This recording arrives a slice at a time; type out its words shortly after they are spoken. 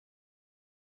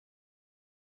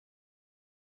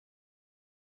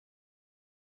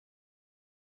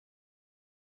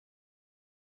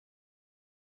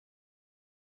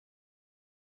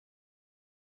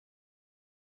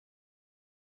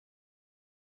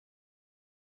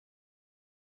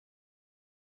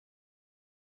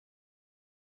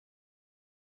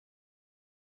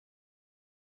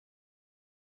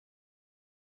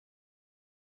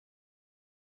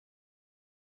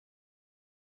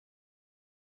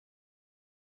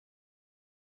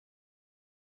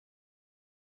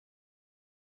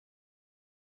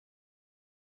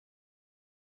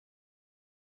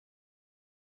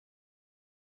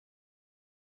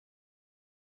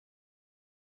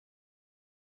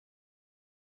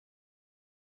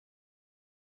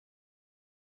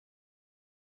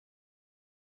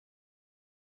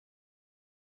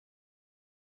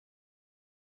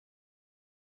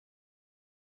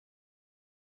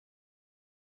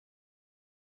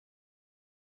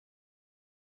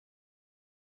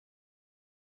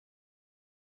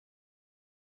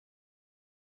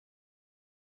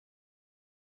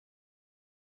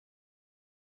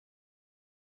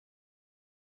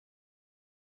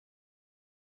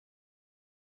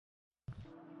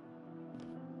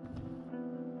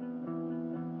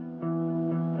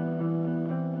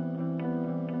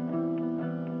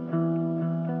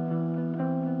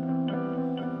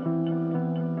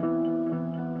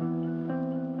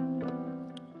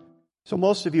So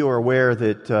most of you are aware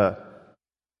that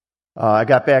I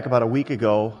got back about a week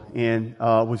ago and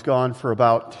was gone for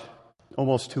about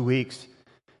almost 2 weeks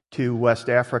to West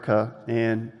Africa,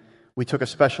 and we took a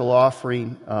special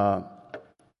offering at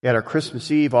our Christmas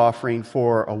Eve offering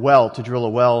for a well, to drill a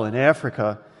well in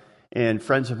Africa. And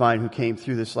friends of mine who came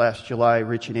through this last July,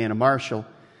 Rich and Anna Marshall,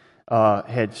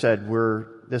 had said,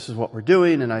 this is what we're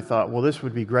doing. And I thought, well, this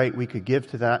would be great. We could give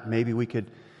to that. Maybe we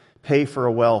could pay for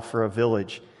a well for a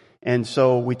village. And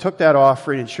so we took that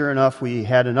offering, and sure enough, we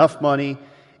had enough money.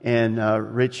 And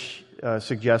Rich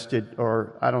suggested,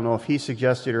 or I don't know if he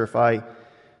suggested or if I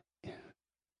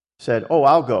said,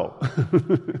 I'll go.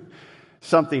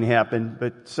 Something happened,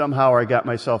 but somehow I got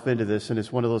myself into this, and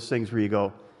it's one of those things where you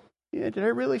go, yeah, did I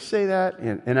really say that?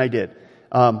 And I did.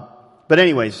 But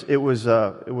anyways, it was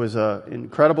an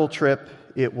incredible trip.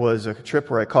 It was a trip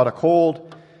where I caught a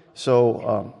cold,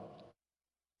 so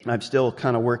I'm still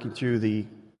kind of working through the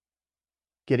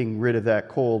getting rid of that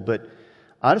cold. But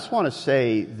I just want to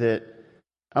say that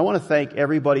I want to thank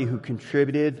everybody who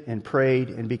contributed and prayed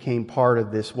and became part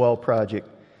of this well project.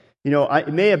 You know,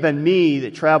 it may have been me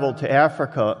that traveled to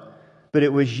Africa, but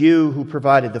it was you who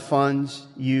provided the funds,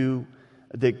 you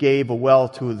that gave a well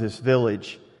to this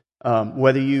village.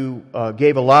 Whether you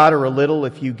gave a lot or a little,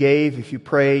 if you gave, if you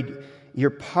prayed, you're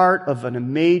part of a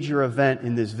major event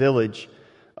in this village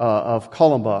of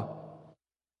Columba.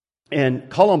 And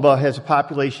Columba has a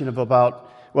population of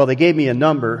about, they gave me a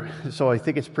number, so I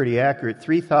think it's pretty accurate,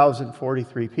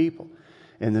 3,043 people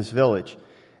in this village.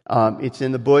 It's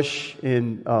in the bush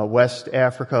in West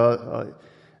Africa,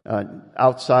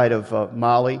 outside of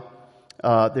Mali.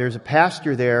 There's a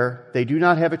pastor there. They do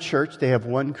not have a church. They have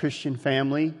one Christian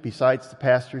family besides the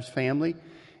pastor's family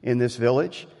in this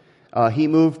village. He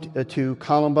moved to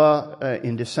Columba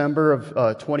in December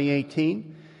of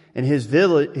 2018. And his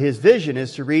vision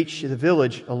is to reach the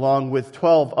village along with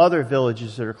 12 other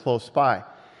villages that are close by.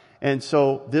 And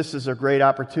so this is a great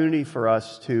opportunity for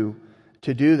us to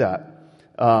do that.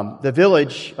 The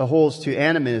village holds to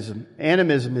animism.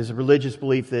 Animism is a religious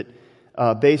belief that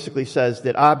basically says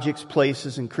that objects,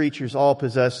 places, and creatures all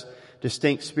possess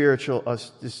distinct spiritual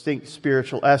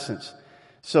essence.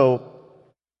 So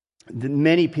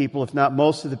many people, if not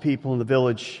most of the people in the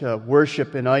village,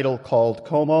 worship an idol called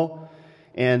Como.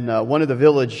 And one of the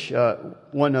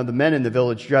men in the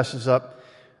village dresses up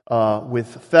with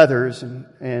feathers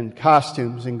and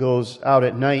costumes and goes out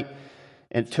at night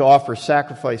and to offer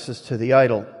sacrifices to the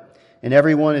idol. And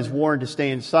everyone is warned to stay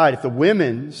inside. If the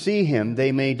women see him,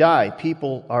 they may die.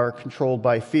 People are controlled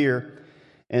by fear,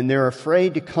 and they're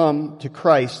afraid to come to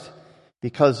Christ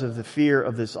because of the fear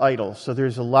of this idol. So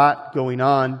there's a lot going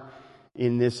on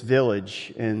in this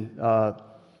village. And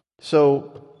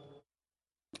so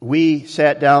we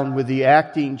sat down with the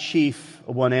acting chief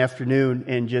one afternoon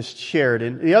and just shared.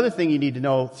 And the other thing you need to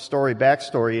know,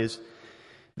 backstory, is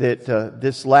that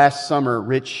this last summer,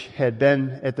 Rich had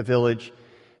been at the village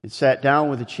and sat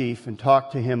down with the chief and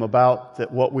talked to him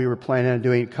about what we were planning on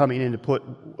doing, coming in to put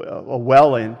a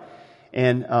well in.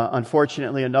 And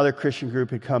unfortunately, another Christian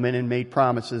group had come in and made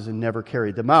promises and never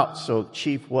carried them out. So the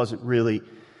chief wasn't really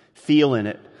feeling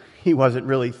it. He wasn't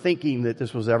really thinking that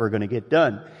this was ever going to get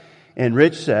done. And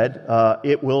Rich said,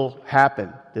 it will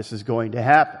happen. This is going to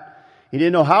happen. He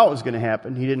didn't know how it was going to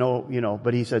happen. He didn't know,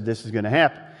 but he said this is going to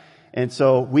happen. And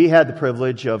so we had the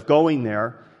privilege of going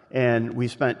there, and we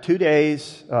spent 2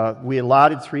 days. We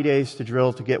allotted 3 days to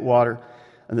drill to get water.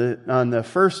 And on the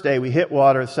first day, we hit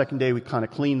water. The second day, we kind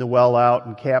of cleaned the well out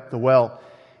and capped the well.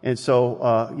 And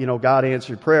so, God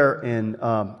answered prayer, and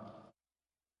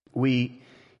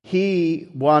he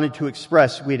wanted to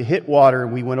express. We had hit water,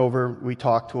 and we went over, we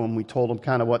talked to him, we told him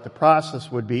kind of what the process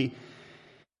would be.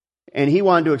 And he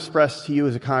wanted to express to you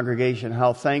as a congregation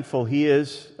how thankful he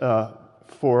is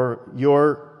for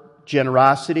your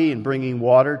generosity in bringing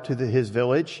water to his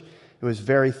village. He was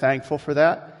very thankful for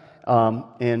that.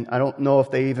 And I don't know if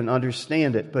they even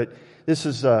understand it, but this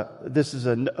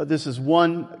is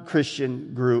one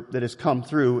Christian group that has come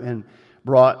through and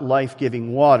brought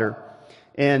life-giving water.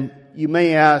 And you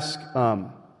may ask,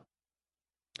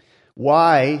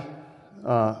 why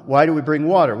do we bring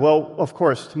water? Well, of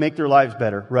course, to make their lives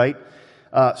better, right?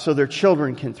 So their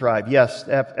children can thrive. Yes,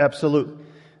 absolutely.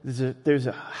 There's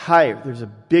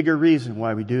a bigger reason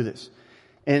why we do this.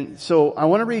 And so I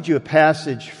want to read you a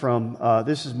passage from,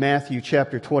 this is Matthew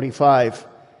chapter 25.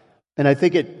 And I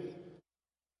think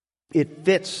it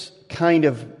fits kind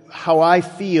of how I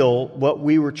feel what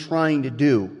we were trying to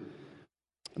do.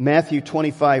 Matthew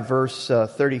 25, verse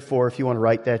 34, if you want to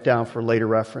write that down for later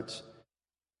reference.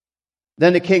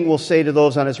 Then the king will say to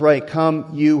those on his right,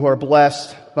 "Come, you who are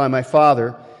blessed by my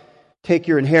Father, Take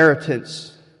your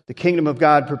inheritance, the kingdom of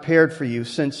God prepared for you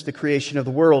since the creation of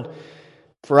the world.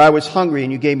 For I was hungry,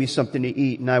 and you gave me something to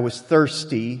eat, and I was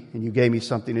thirsty, and you gave me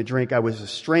something to drink. I was a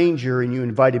stranger, and you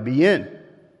invited me in.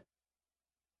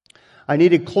 I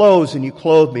needed clothes, and you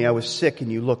clothed me. I was sick,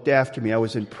 and you looked after me. I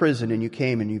was in prison, and you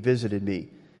came and you visited me.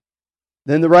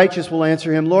 Then the righteous will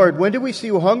answer him, Lord, when did we see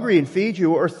you hungry and feed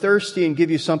you, or thirsty and give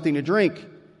you something to drink?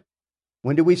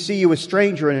 When did we see you a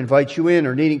stranger and invite you in,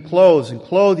 or needing clothes and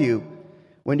clothe you?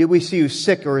 When did we see you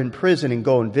sick or in prison and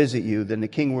go and visit you? Then the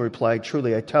king will reply,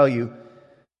 truly I tell you,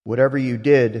 whatever you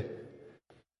did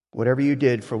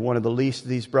for one of the least of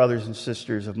these brothers and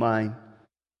sisters of mine,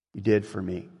 you did for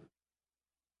me.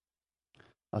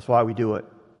 That's why we do it.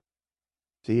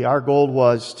 See, our goal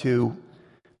was to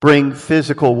bring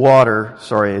physical water.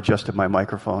 Sorry, I adjusted my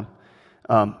microphone.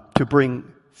 To bring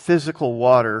physical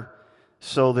water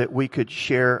so that we could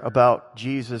share about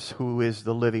Jesus, who is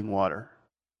the living water.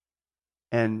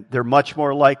 And they're much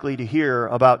more likely to hear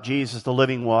about Jesus, the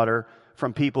living water,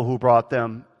 from people who brought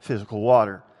them physical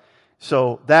water.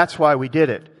 So that's why we did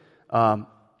it.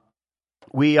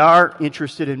 We are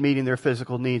interested in meeting their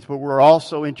physical needs, but we're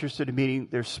also interested in meeting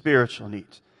their spiritual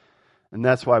needs. And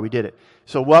that's why we did it.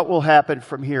 So what will happen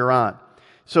from here on?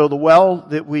 So the well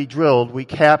that we drilled, we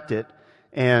capped it,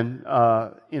 and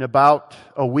in about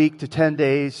a week to 10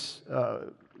 days,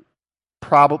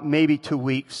 probably maybe 2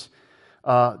 weeks,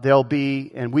 there'll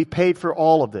be, and we paid for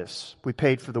all of this. We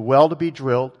paid for the well to be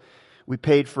drilled. We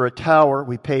paid for a tower.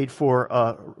 We paid for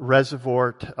a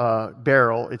reservoir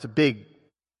barrel. It's a big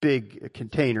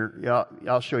container.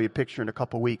 I'll show you a picture in a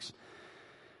couple weeks.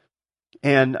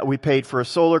 And we paid for a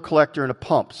solar collector and a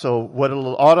pump. So what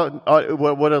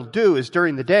it'll do is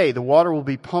during the day, the water will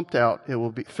be pumped out. It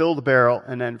will fill the barrel,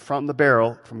 and then from the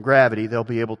barrel, from gravity, they'll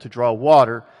be able to draw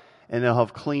water, and they'll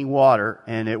have clean water,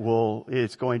 and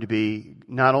it's going to be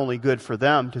not only good for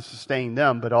them to sustain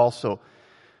them, but also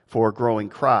for growing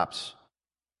crops.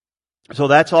 So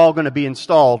that's all going to be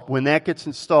installed. When that gets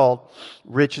installed,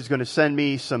 Rich is going to send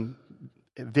me some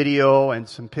video and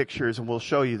some pictures, and we'll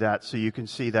show you that so you can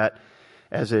see that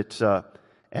as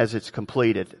it's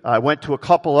completed. I went to a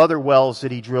couple other wells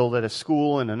that he drilled at a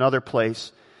school and another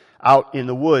place out in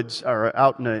the woods, or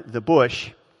out in the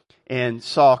bush, and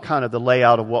saw kind of the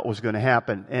layout of what was going to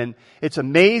happen. And it's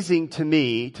amazing to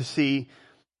me to see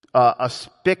a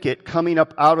spigot coming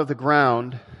up out of the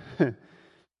ground,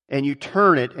 and you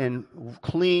turn it, and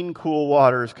clean, cool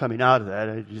water is coming out of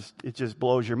that. It just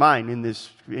blows your mind.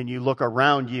 And you look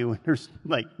around you, and there's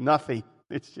like nothing.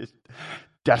 It's just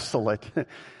desolate.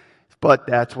 But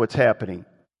that's what's happening.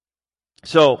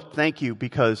 So thank you,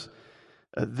 because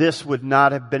we would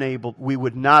not have been able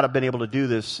to do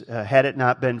this had it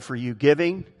not been for you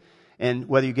giving. And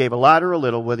whether you gave a lot or a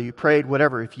little, whether you prayed,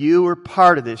 whatever, if you were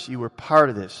part of this, you were part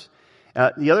of this.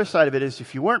 The other side of it is,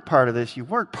 if you weren't part of this, you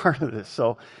weren't part of this.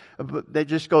 So that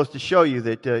just goes to show you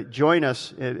that join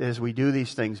us as we do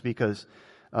these things, because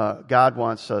God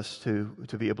wants us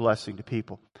to be a blessing to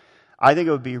people. I think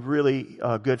it would be really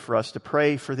good for us to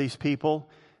pray for these people,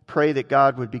 pray that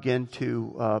God would begin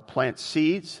to plant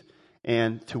seeds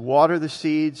and to water the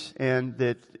seeds, and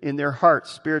that in their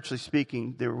hearts, spiritually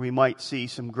speaking, that we might see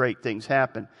some great things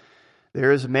happen.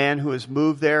 There is a man who has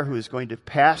moved there who is going to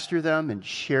pastor them and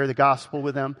share the gospel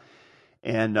with them.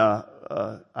 And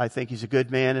I think he's a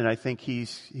good man, and I think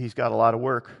he's got a lot of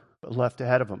work left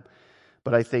ahead of him.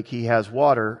 But I think he has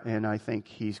water, and I think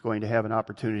he's going to have an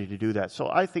opportunity to do that. So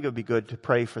I think it would be good to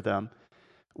pray for them.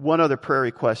 One other prayer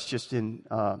request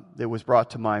that was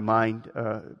brought to my mind,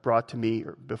 brought to me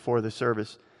before the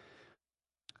service.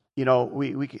 You know,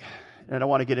 we I don't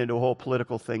want to get into a whole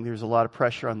political thing. There's a lot of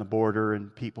pressure on the border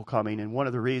and people coming. And one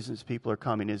of the reasons people are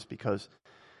coming is because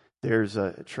there's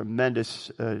a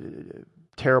tremendous,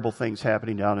 terrible things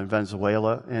happening down in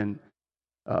Venezuela. And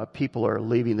people are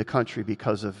leaving the country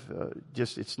because of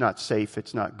it's not safe,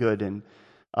 it's not good. And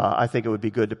I think it would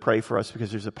be good to pray for us, because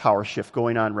there's a power shift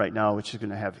going on right now, which is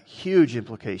going to have huge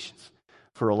implications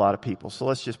for a lot of people. So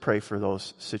let's just pray for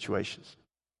those situations.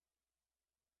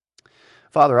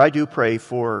 Father, I do pray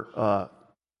for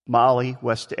Mali,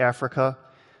 West Africa.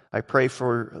 I pray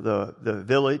for the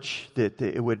village, that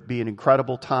it would be an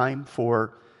incredible time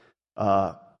for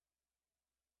a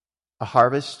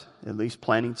harvest, at least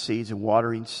planting seeds and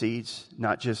watering seeds,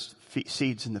 not just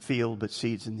seeds in the field, but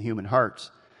seeds in the human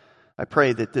hearts. I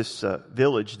pray that this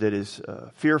village that is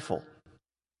fearful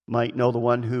might know the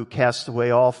one who casts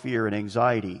away all fear and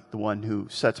anxiety, the one who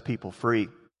sets people free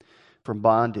from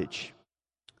bondage.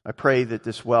 I pray that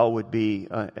this well would be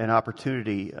an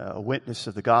opportunity, a witness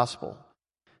of the gospel,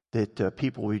 that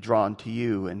people will be drawn to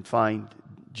you and find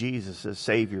Jesus as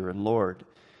Savior and Lord,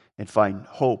 and find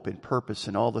hope and purpose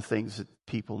in all the things that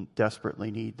people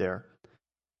desperately need there.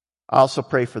 I also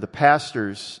pray for the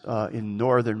pastors in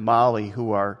northern Mali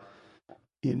who are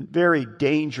in very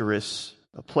dangerous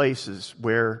places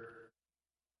where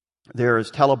there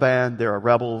is Taliban, there are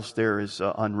rebels, there is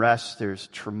unrest, there's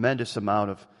tremendous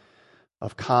amount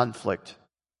of conflict.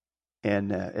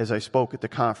 And as I spoke at the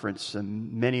conference,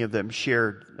 many of them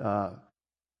shared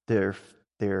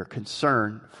their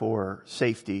concern for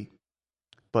safety,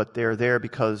 but they're there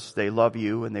because they love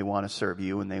you and they want to serve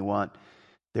you and they want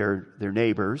their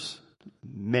neighbors,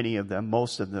 many of them,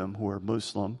 most of them who are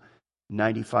Muslim,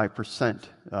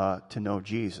 95% to know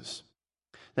Jesus.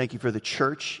 Thank you for the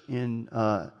church in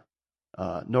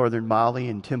northern Mali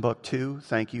and Timbuktu.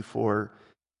 Thank you for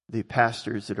the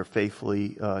pastors that are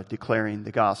faithfully declaring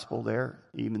the gospel there,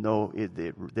 even though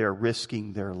they're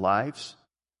risking their lives.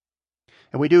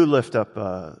 And we do lift up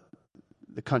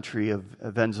the country of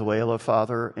Venezuela,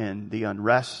 Father, and the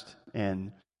unrest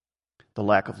and the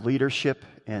lack of leadership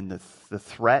and the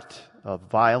threat of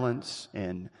violence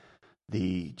and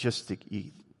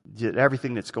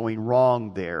everything that's going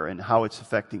wrong there and how it's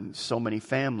affecting so many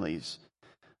families.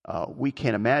 We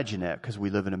can't imagine that because we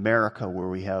live in America where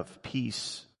we have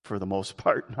peace for the most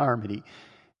part and harmony,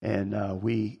 and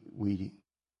we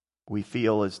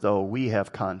feel as though we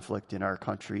have conflict in our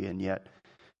country, and yet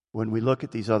when we look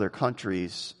at these other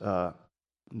countries,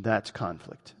 that's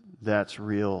conflict. That's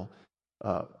real.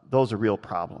 Those are real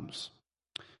problems.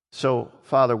 So,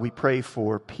 Father, we pray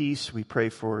for peace. We pray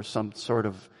for some sort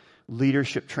of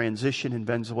leadership transition in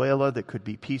Venezuela that could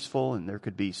be peaceful and there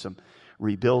could be some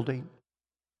rebuilding.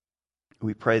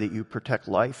 We pray that you protect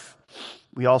life.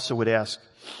 We also would ask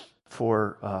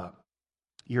for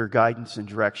your guidance and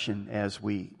direction as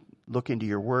we look into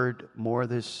your word more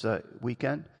this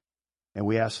weekend. And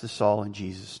we ask this all in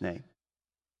Jesus' name.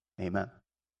 Amen.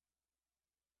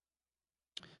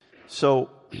 So,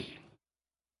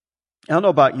 I don't know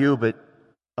about you, but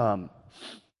on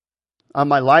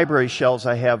my library shelves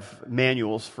I have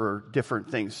manuals for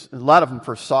different things. A lot of them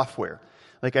for software.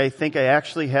 Like I think I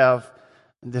actually have,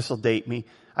 this will date me,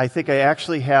 I think I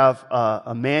actually have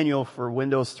a manual for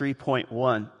Windows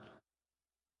 3.1.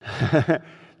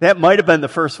 That might have been the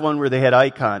first one where they had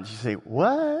icons. You say,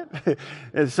 what?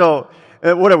 And so,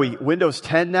 what are we, Windows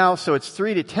 10 now? So it's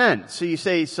 3 to 10. So you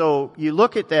say, so you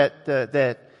look at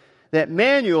that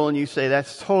manual and you say,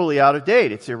 that's totally out of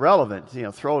date. It's irrelevant.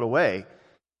 Throw it away.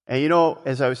 And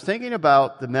as I was thinking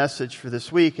about the message for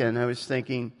this weekend, I was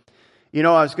thinking, I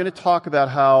was going to talk about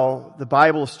how the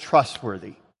Bible is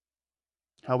trustworthy,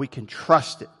 how we can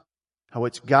trust it, how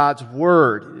it's God's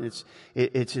Word.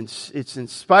 It's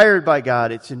inspired by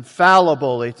God. It's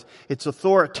infallible. It's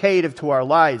authoritative to our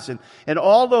lives and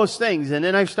all those things. And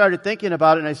then I started thinking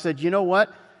about it and I said, you know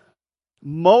what?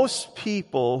 Most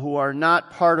people who are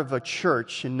not part of a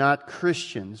church and not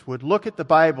Christians would look at the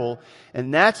Bible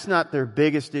and that's not their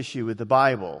biggest issue with the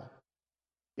Bible.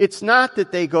 It's not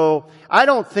that they go, I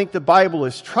don't think the Bible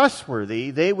is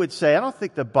trustworthy. They would say, I don't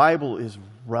think the Bible is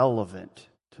relevant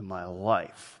to my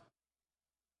life.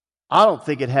 I don't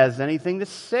think it has anything to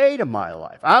say to my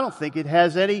life. I don't think it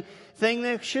has anything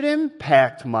that should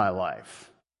impact my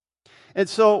life. And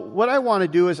so what I want to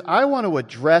do is I want to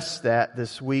address that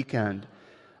this weekend.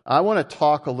 I want to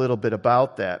talk a little bit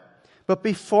about that. But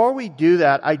before we do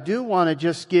that, I do want to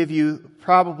just give you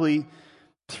probably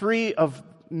 3 of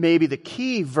maybe the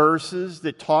key verses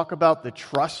that talk about the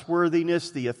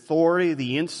trustworthiness, the authority,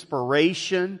 the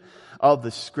inspiration of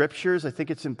the Scriptures. I think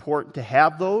it's important to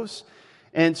have those.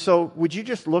 And so would you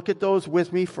just look at those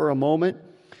with me for a moment?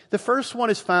 The first one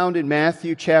is found in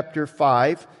Matthew chapter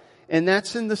 5, and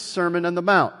that's in the Sermon on the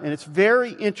Mount. And it's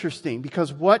very interesting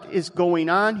because what is going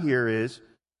on here is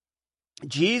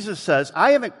Jesus says,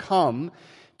 I haven't come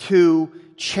to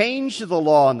change the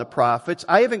law and the prophets.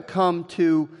 I haven't come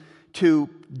to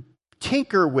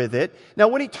tinker with it. Now,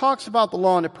 when he talks about the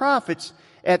law and the prophets,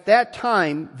 at that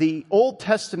time, the Old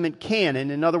Testament canon,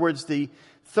 in other words, the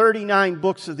 39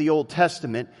 books of the Old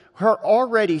Testament, are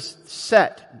already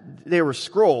set. They were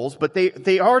scrolls, but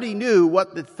they already knew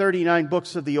what the 39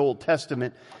 books of the Old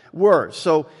Testament were.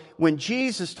 So when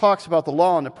Jesus talks about the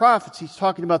law and the prophets, he's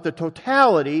talking about the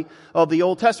totality of the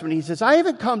Old Testament. He says, I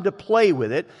haven't come to play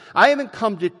with it. I haven't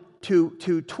come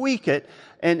to tweak it.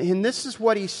 And this is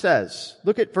what he says.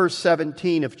 Look at verse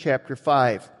 17 of chapter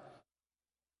 5.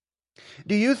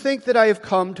 Do you think that I have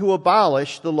come to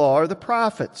abolish the law or the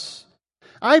prophets?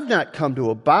 I've not come to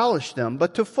abolish them,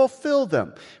 but to fulfill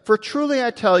them. For truly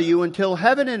I tell you, until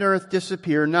heaven and earth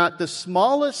disappear, not the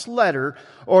smallest letter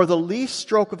or the least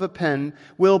stroke of a pen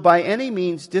will by any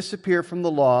means disappear from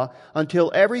the law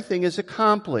until everything is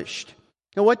accomplished.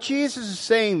 Now what Jesus is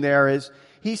saying there is,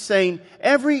 he's saying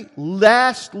every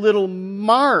last little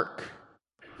mark,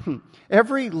 and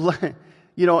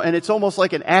it's almost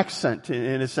like an accent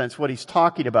in a sense, what he's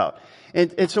talking about.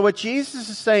 And so what Jesus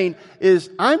is saying is,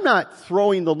 I'm not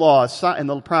throwing the law and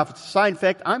the prophets aside. In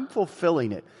fact, I'm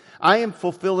fulfilling it. I am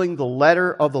fulfilling the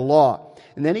letter of the law.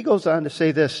 And then he goes on to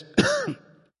say this,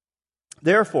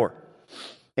 therefore,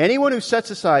 anyone who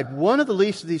sets aside one of the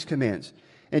least of these commands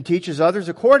and teaches others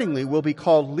accordingly will be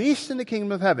called least in the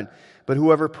kingdom of heaven. But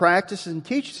whoever practices and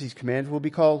teaches these commands will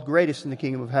be called greatest in the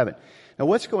kingdom of heaven. Now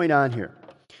what's going on here?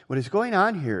 What is going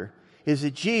on here is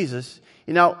that Jesus,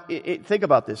 think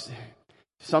about this.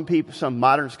 Some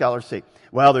modern scholars say,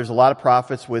 well, there's a lot of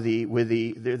prophets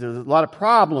there's a lot of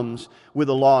problems with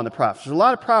the law and the prophets. There's a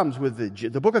lot of problems with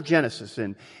the book of Genesis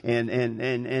and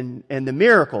the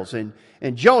miracles and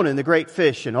Jonah and the great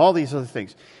fish and all these other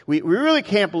things. We really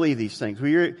can't believe these things.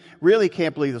 We really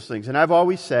can't believe those things. And I've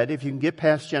always said, if you can get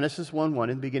past Genesis 1:1,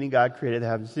 in the beginning God created the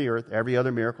heavens and the earth, every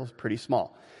other miracle is pretty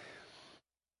small.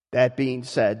 That being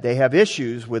said, they have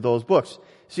issues with those books.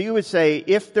 So you would say,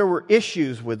 if there were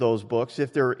issues with those books,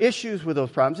 if there were issues with those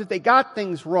problems, if they got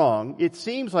things wrong, it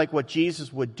seems like what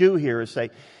Jesus would do here is say,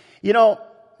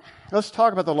 let's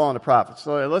talk about the law and the prophets.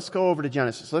 So let's go over to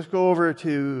Genesis. Let's go over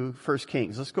to 1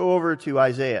 Kings. Let's go over to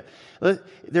Isaiah.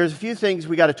 There's a few things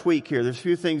we got to tweak here. There's a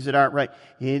few things that aren't right.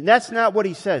 And that's not what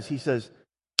he says. He says,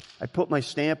 I put my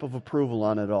stamp of approval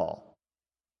on it all.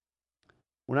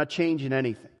 We're not changing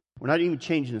anything. We're not even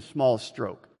changing the smallest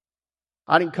stroke.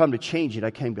 I didn't come to change it.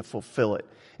 I came to fulfill it.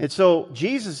 And so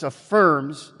Jesus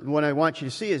affirms, and what I want you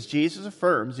to see is Jesus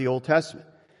affirms the Old Testament.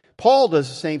 Paul does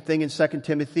the same thing in 2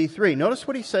 Timothy 3. Notice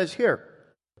what he says here.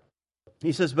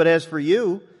 He says, but as for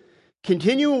you,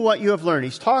 continue in what you have learned.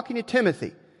 He's talking to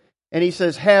Timothy. And he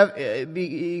says,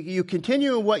 you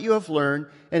continue in what you have learned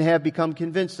and have become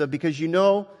convinced of, because you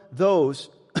know those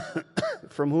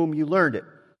from whom you learned it,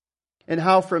 and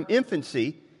how from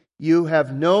infancy you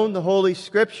have known the Holy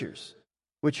Scriptures,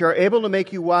 which are able to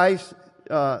make you wise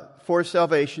for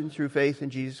salvation through faith in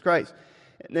Jesus Christ.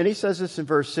 And then he says this in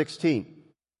verse 16.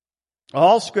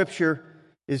 All Scripture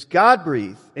is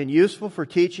God-breathed and useful for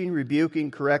teaching, rebuking,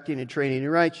 correcting, and training in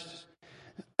righteousness.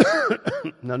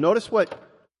 Now notice what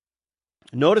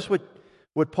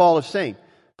Paul is saying.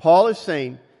 Paul is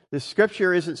saying the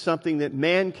Scripture isn't something that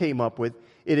man came up with.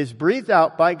 It is breathed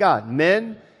out by God.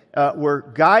 Men were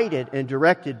guided and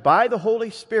directed by the Holy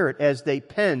Spirit as they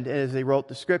penned and as they wrote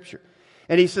the Scripture.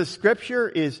 And he says Scripture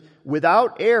is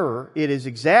without error. It is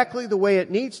exactly the way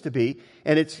it needs to be.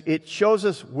 And it shows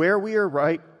us where we are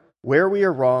right, where we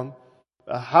are wrong,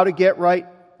 how to get right,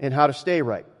 and how to stay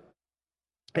right.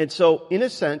 And so, in a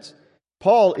sense,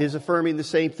 Paul is affirming the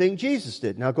same thing Jesus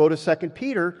did. Now go to 2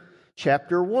 Peter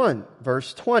chapter 1,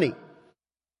 verse 20.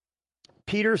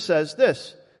 Peter says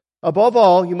this, above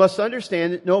all, you must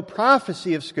understand that no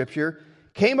prophecy of Scripture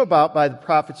came about by the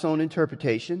prophet's own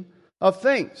interpretation of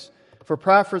things. For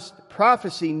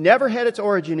prophecy never had its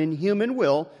origin in human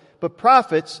will, but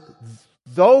prophets,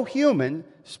 though human,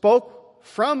 spoke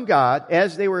from God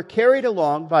as they were carried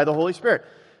along by the Holy Spirit.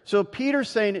 So Peter's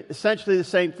saying essentially the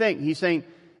same thing. He's saying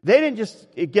they didn't just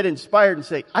get inspired and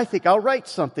say, I think I'll write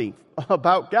something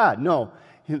about God. No,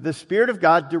 the Spirit of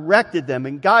God directed them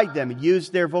and guided them and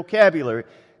used their vocabulary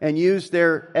and used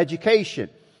their education.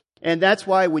 And that's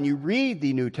why when you read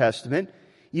the New Testament,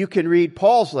 you can read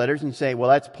Paul's letters and say, well,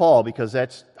 that's Paul because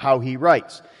that's how he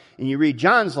writes. And you read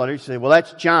John's letters and say, well,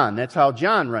 that's John. That's how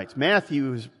John writes.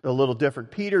 Matthew is a little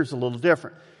different. Peter's a little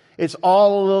different. It's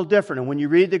all a little different. And when you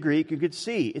read the Greek, you could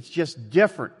see it's just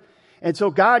different. And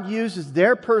so God uses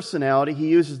their personality. He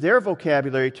uses their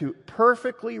vocabulary to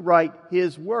perfectly write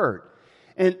His Word.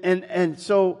 And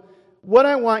so what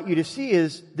I want you to see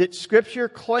is that Scripture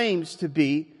claims to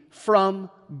be from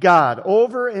God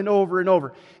over and over and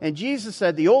over. And Jesus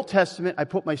said, the Old Testament, I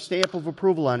put my stamp of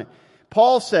approval on it.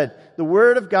 Paul said, the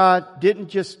Word of God didn't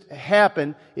just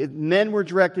happen. Men were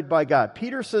directed by God.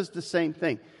 Peter says the same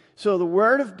thing. So the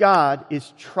Word of God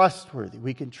is trustworthy.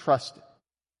 We can trust it.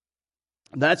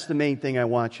 That's the main thing I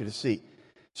want you to see.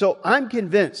 So I'm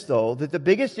convinced, though, that the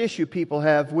biggest issue people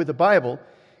have with the Bible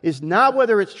is not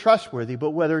whether it's trustworthy, but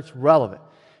whether it's relevant.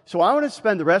 So I want to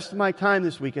spend the rest of my time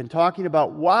this weekend talking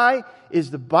about why is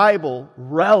the Bible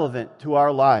relevant to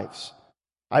our lives.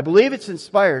 I believe it's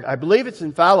inspired. I believe it's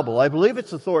infallible. I believe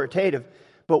it's authoritative.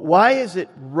 But why is it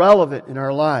relevant in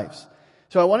our lives?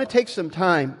 So I want to take some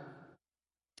time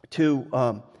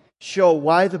to show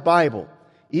why the Bible,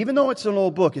 even though it's an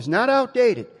old book, is not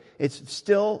outdated. It's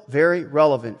still very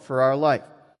relevant for our life.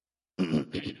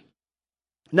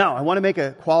 Now, I want to make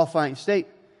a qualifying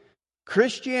statement.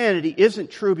 Christianity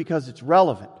isn't true because it's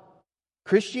relevant.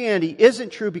 Christianity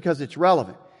isn't true because it's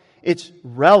relevant. It's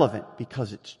relevant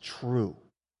because it's true.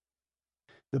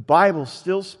 The Bible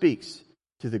still speaks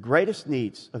to the greatest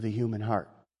needs of the human heart.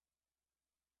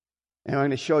 And I'm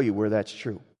going to show you where that's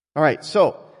true. All right,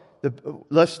 so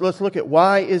let's look at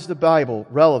why is the Bible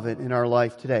relevant in our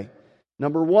life today.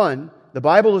 Number one, the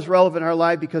Bible is relevant in our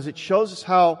life because it shows us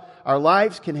how our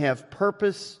lives can have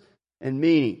purpose and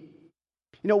meaning.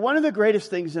 You know, one of the greatest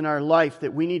things in our life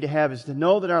that we need to have is to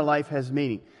know that our life has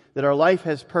meaning, that our life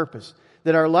has purpose,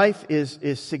 that our life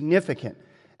is significant.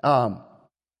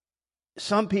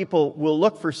 Some people will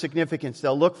look for significance.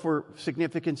 They'll look for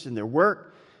significance in their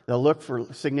work. They'll look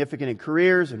for significance in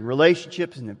careers and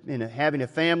relationships and in having a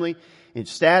family, in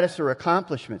status or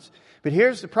accomplishments. But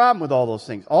here's the problem with all those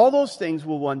things. All those things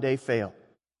will one day fail.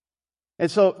 And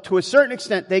so, to a certain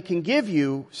extent, they can give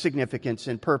you significance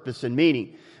and purpose and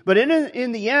meaning. But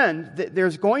in the end,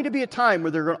 there's going to be a time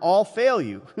where they're going to all fail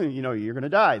you. You know, you're going to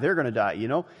die. They're going to die, you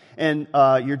know. And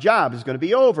your job is going to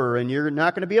be over, and you're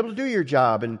not going to be able to do your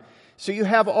job. And so you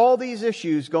have all these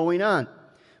issues going on.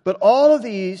 But all of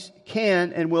these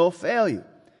can and will fail you.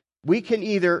 We can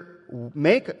either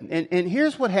make... And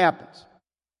here's what happens.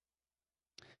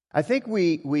 I think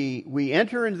we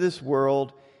enter into this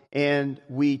world and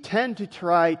we tend to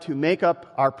try to make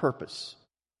up our purpose.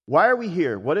 Why are we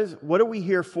here? What are we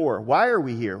here for? Why are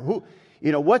we here? What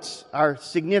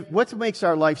makes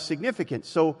our life significant?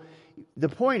 So the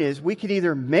point is, we can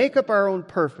either make up our own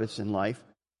purpose in life,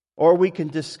 or we can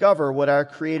discover what our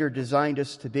Creator designed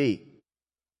us to be.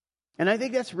 And I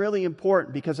think that's really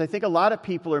important because I think a lot of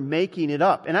people are making it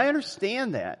up. And I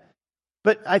understand that.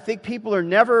 But I think people are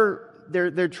never...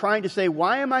 They're trying to say,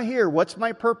 why am I here? What's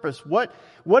my purpose? What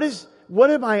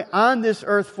am I on this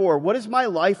earth for? What is my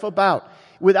life about?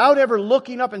 Without ever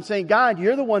looking up and saying, God,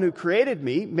 you're the one who created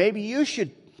me. Maybe you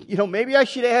should, maybe I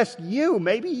should ask you.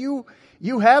 Maybe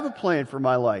you have a plan for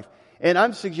my life. And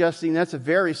I'm suggesting that's a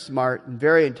very smart and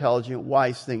very intelligent,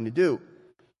 wise thing to do.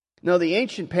 Now, the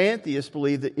ancient pantheists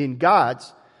believed in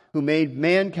gods who made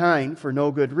mankind for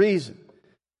no good reason.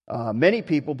 Many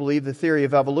people believe the theory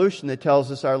of evolution that tells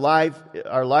us our lives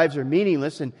are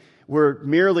meaningless and we're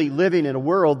merely living in a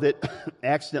world that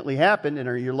accidentally happened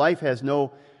and your life has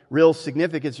no real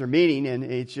significance or meaning, and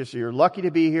it's just you're lucky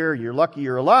to be here, you're lucky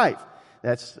you're alive.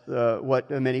 That's what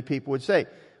many people would say.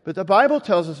 But the Bible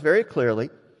tells us very clearly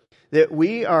that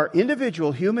we are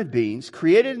individual human beings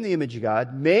created in the image of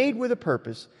God, made with a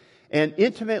purpose, and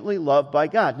intimately loved by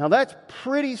God. Now that's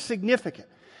pretty significant.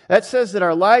 That says that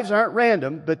our lives aren't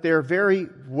random, but they're very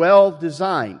well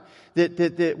designed.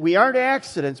 That we aren't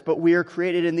accidents, but we are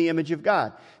created in the image of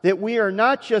God. That we are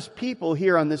not just people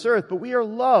here on this earth, but we are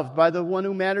loved by the one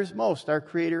who matters most, our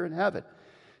Creator in heaven.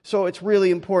 So it's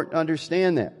really important to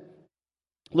understand that.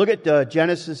 Look at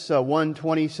Genesis 1,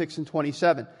 26 and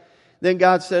 27. Then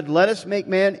God said, let us make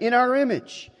man in our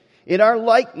image, in our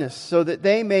likeness, so that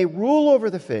they may rule over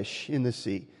the fish in the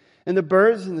sea, and the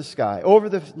birds in the sky, over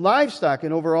the livestock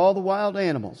and over all the wild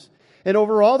animals, and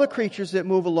over all the creatures that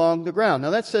move along the ground.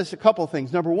 Now that says a couple of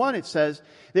things. Number one, it says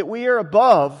that we are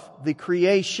above the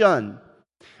creation.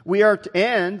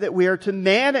 That we are to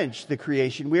manage the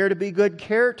creation. We are to be good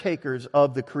caretakers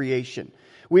of the creation.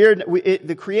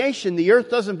 The creation, the earth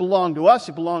doesn't belong to us,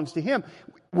 it belongs to Him.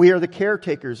 We are the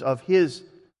caretakers of His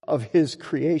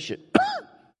creation.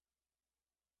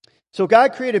 So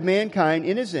God created mankind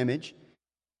in His image.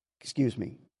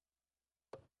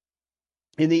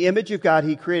 In the image of God,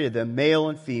 He created them, male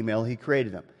and female, He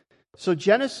created them. So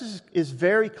Genesis is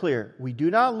very clear. We do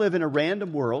not live in a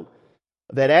random world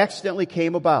that accidentally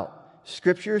came about.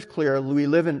 Scripture is clear. We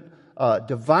live in a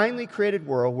divinely created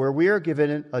world where we are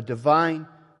given a divine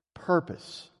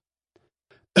purpose.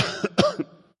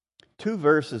 Two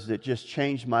verses that just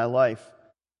changed my life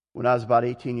when I was about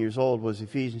 18 years old was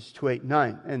Ephesians 2, 8,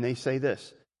 9. And they say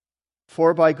this: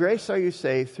 For by grace are you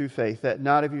saved through faith, that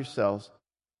not of yourselves.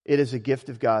 It is a gift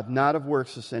of God, not of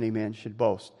works, lest any man should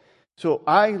boast. So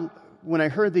when I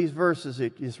heard these verses,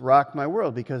 it just rocked my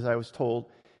world, because I was told,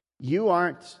 you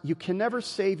can never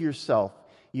save yourself.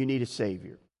 You need a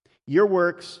Savior. Your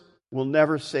works will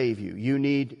never save you. You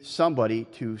need somebody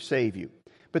to save you.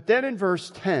 But then in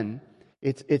verse 10,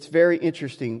 it's very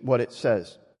interesting what it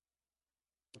says.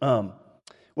 Well,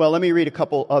 let me read a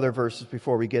couple other verses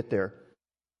before we get there.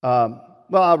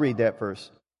 I'll read that verse.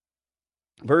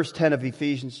 Verse 10 of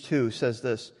Ephesians 2 says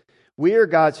this: We are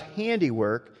God's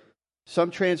handiwork. Some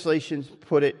translations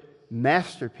put it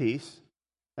masterpiece,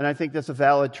 and I think that's a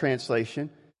valid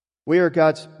translation. We are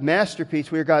God's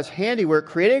masterpiece. We are God's handiwork,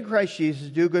 created in Christ Jesus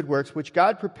to do good works, which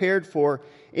God prepared for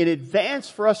in advance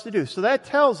for us to do. So that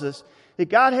tells us That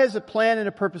God has a plan and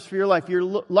a purpose for your life. Your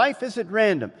life isn't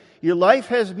random. Your life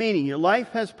has meaning. Your life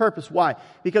has purpose. Why?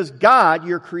 Because God,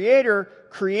 your Creator,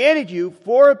 created you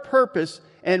for a purpose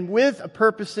and with a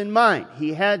purpose in mind.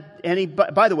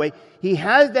 By the way, He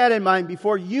had that in mind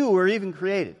before you were even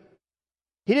created.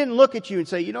 He didn't look at you and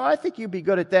say, I think you'd be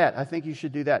good at that. I think you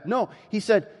should do that. No, He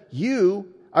said,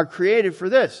 you are created for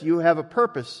this. You have a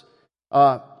purpose.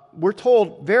 We're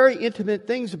told very intimate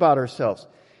things about ourselves.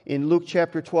 In Luke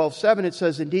chapter 12:7, it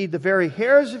says, indeed, the very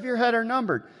hairs of your head are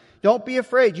numbered. Don't be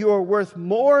afraid. You are worth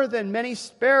more than many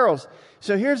sparrows.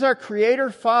 So here's our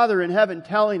Creator Father in heaven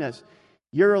telling us,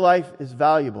 your life is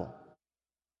valuable.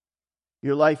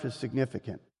 Your life is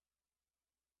significant.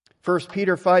 1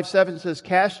 Peter 5:7 says,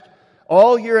 cast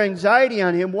all your anxiety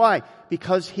on Him. Why?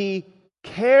 Because He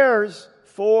cares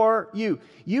for you.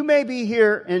 You may be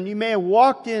here and you may have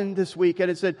walked in this weekend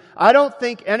and said, I don't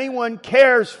think anyone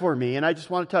cares for me. And I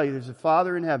just want to tell you, there's a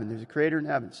Father in heaven, there's a Creator in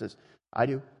heaven that says, I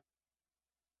do.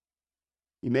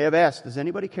 You may have asked, does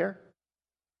anybody care?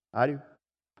 I do.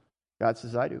 God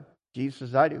says, I do. Jesus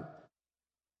says, I do.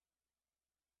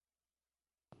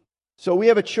 So we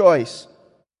have a choice.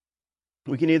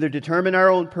 We can either determine our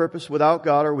own purpose without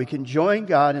God, or we can join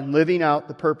God in living out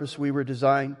the purpose we were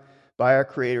designed by our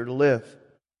Creator to live.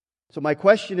 So my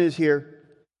question is here,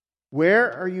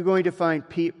 where are you going to find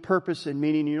purpose and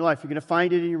meaning in your life? You're going to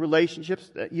find it in your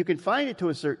relationships. You can find it to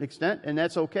a certain extent, and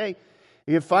that's okay.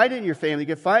 You can find it in your family. You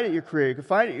can find it in your career. You can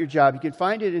find it in your job. You can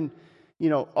find it in,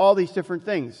 all these different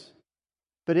things.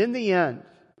 But in the end,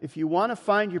 if you want to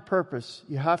find your purpose,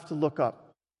 you have to look up.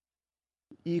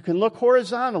 You can look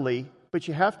horizontally, but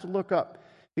you have to look up.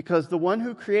 Because the one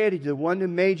who created you, the one who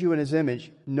made you in His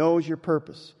image, knows your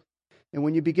purpose. And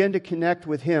when you begin to connect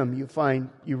with Him,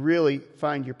 you really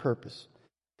find your purpose.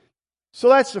 So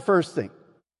that's the first thing.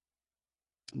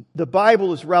 The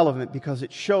Bible is relevant because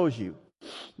it shows you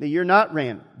that you're not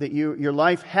random, that your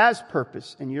life has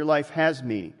purpose and your life has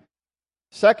meaning.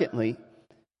 Secondly,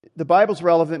 the Bible's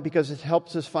relevant because it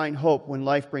helps us find hope when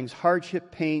life brings hardship,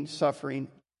 pain, suffering,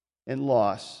 and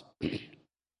loss.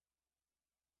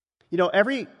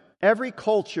 Every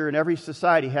culture and every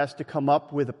society has to come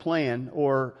up with a plan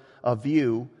or a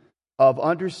view of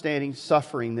understanding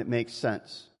suffering that makes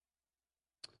sense.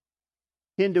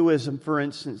 Hinduism, for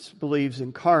instance, believes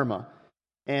in karma.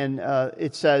 And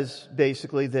it says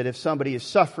basically that if somebody is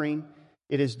suffering,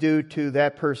 it is due to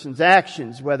that person's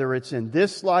actions, whether it's in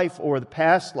this life or the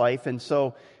past life. And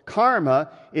so karma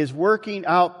is working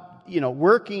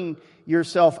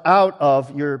yourself out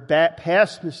of your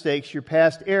past mistakes, your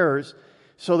past errors,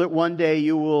 so that one day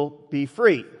you will be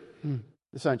free,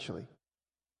 essentially.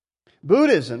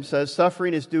 Buddhism says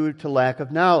suffering is due to lack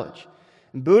of knowledge.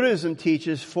 And Buddhism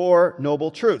teaches 4 noble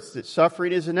truths: that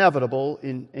suffering is inevitable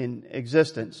in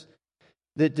existence,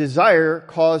 that desire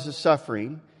causes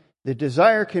suffering, that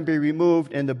desire can be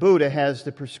removed, and the Buddha has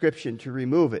the prescription to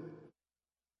remove it.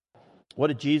 What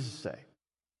did Jesus say?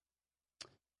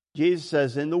 Jesus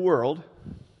says, in the world,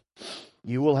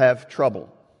 you will have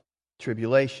trouble,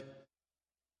 tribulation.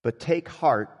 But take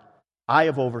heart, I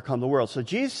have overcome the world. So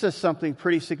Jesus says something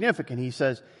pretty significant. He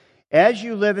says, as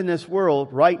you live in this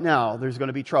world right now, there's going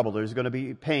to be trouble, there's going to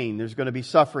be pain, there's going to be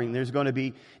suffering, there's going to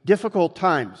be difficult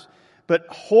times. But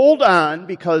hold on,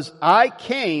 because I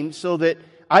came so that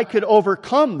I could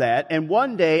overcome that, and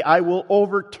one day I will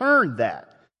overturn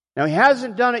that. Now, He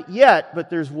hasn't done it yet, but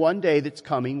there's one day that's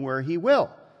coming where He will.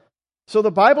 So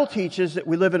the Bible teaches that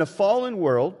we live in a fallen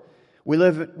world. We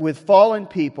live with fallen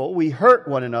people. We hurt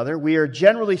one another. We are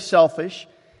generally selfish.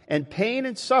 And pain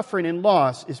and suffering and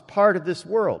loss is part of this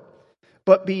world.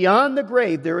 But beyond the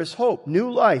grave, there is hope,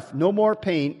 new life, no more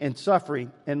pain and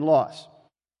suffering and loss.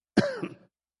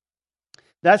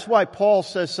 That's why Paul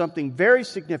says something very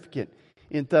significant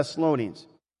in Thessalonians.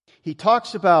 He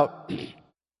talks about,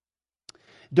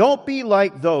 don't be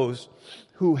like those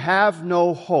who have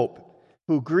no hope,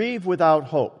 who grieve without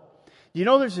hope. You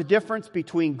know there's a difference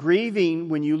between grieving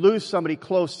when you lose somebody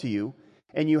close to you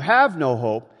and you have no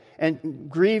hope, and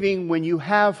grieving when you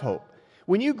have hope.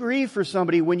 When you grieve for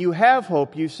somebody, when you have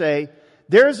hope, you say,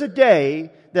 there's a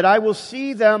day that I will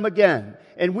see them again,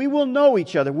 and we will know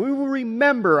each other. We will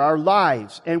remember our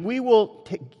lives, and we will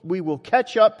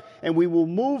catch up, and we will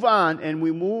move on, and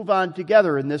we move on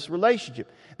together in this relationship.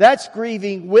 That's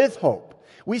grieving with hope.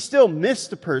 We still miss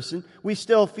the person. We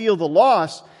still feel the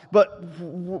loss, but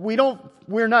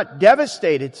we're not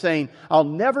devastated saying, I'll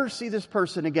never see this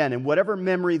person again, and whatever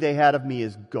memory they had of me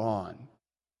is gone.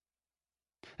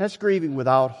 That's grieving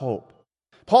without hope.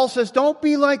 Paul says, don't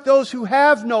be like those who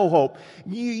have no hope.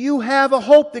 You have a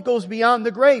hope that goes beyond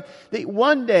the grave. That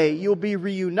one day you'll be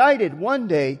reunited. One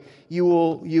day you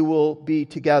will be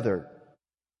together.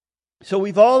 So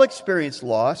we've all experienced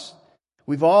loss.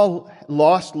 We've all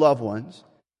lost loved ones.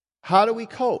 How do we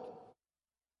cope?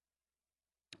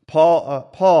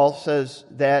 Paul says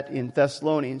that in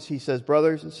Thessalonians. He says,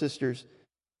 brothers and sisters,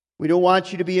 we don't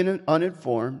want you to be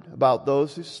uninformed about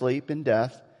those who sleep in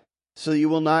death, so you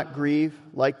will not grieve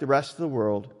like the rest of the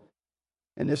world.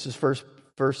 And this is 1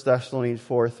 Thessalonians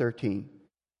 4:13.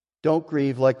 Don't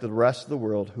grieve like the rest of the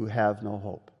world who have no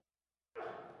hope.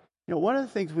 You know, one of the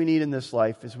things we need in this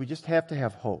life is we just have to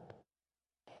have hope.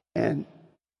 And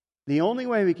the only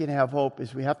way we can have hope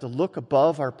is we have to look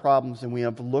above our problems and we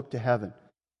have to look to heaven.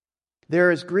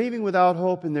 There is grieving without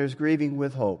hope and there's grieving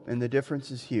with hope, and the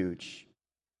difference is huge.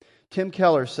 Tim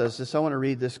Keller says this. I want to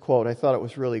read this quote. I thought it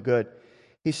was really good.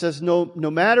 He says, no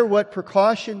matter what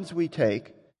precautions we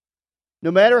take,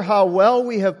 no matter how well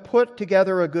we have put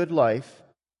together a good life,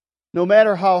 no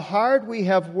matter how hard we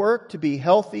have worked to be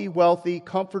healthy, wealthy,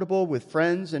 comfortable with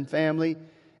friends and family,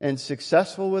 and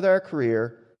successful with our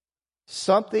career,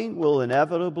 something will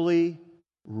inevitably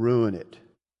ruin it.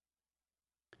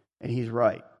 And he's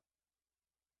right.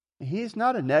 He's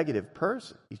not a negative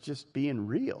person. He's just being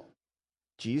real.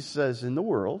 Jesus says in the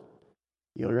world,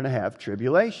 you're going to have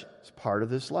tribulation. It's part of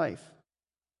this life.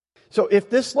 So if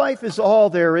this life is all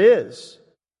there is,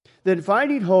 then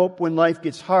finding hope when life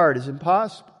gets hard is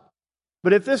impossible.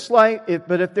 But if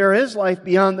there is life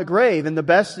beyond the grave and the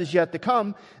best is yet to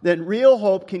come, then real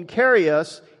hope can carry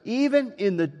us even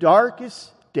in the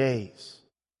darkest days.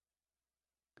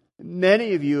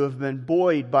 Many of you have been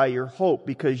buoyed by your hope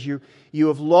because you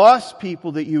have lost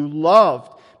people that you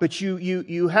loved. But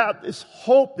you have this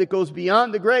hope that goes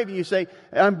beyond the grave. And you say,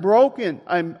 I'm broken.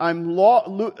 I'm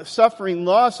suffering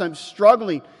loss. I'm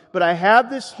struggling. But I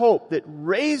have this hope that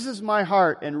raises my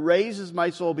heart and raises my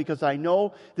soul because I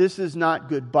know this is not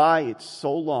goodbye. It's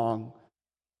so long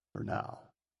for now.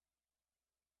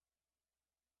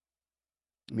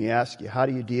 Let me ask you, how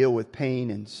do you deal with pain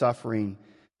and suffering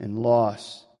and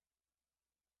loss?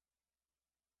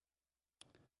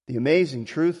 The amazing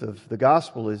truth of the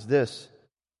gospel is this: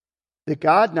 that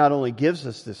God not only gives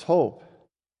us this hope,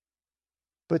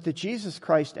 but that Jesus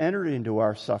Christ entered into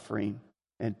our suffering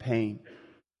and pain.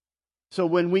 So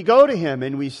when we go to Him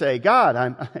and we say, God,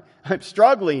 I'm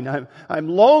struggling, I'm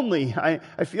lonely, I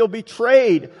feel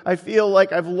betrayed, I feel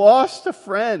like I've lost a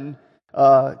friend.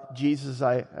 Jesus,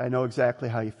 I know exactly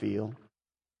how you feel.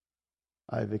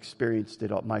 I've experienced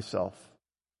it myself.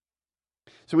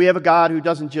 So we have a God who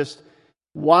doesn't just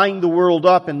wind the world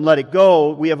up and let it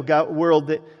go. We have a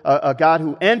God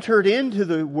who entered into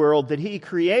the world that He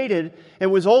created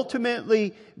and was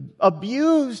ultimately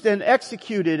abused and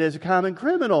executed as a common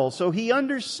criminal. So He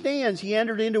understands. He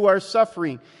entered into our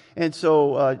suffering. And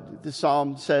so the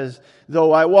psalm says,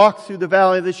 though I walk through the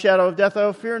valley of the shadow of death, I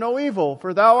will fear no evil,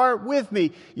 for Thou art with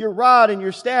me. Your rod and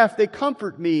your staff, they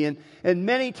comfort me. And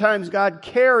many times God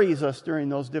carries us during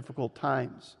those difficult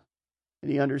times.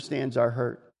 And He understands our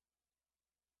hurt.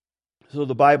 So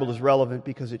the Bible is relevant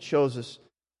because it shows us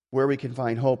where we can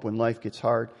find hope when life gets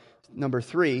hard. Number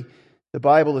 3, the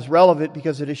Bible is relevant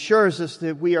because it assures us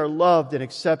that we are loved and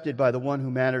accepted by the one who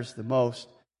matters the most.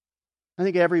 I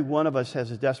think every one of us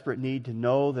has a desperate need to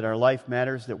know that our life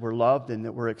matters, that we're loved and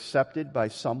that we're accepted by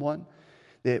someone,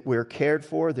 that we're cared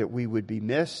for, that we would be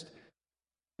missed.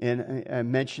 And I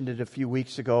mentioned it a few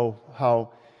weeks ago,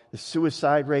 how the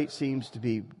suicide rate seems to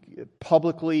be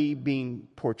publicly being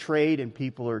portrayed and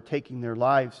people are taking their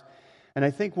lives. And I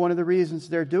think one of the reasons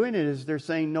they're doing it is they're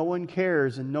saying no one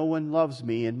cares and no one loves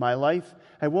me and my life,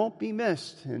 I won't be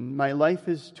missed and my life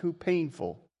is too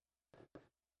painful.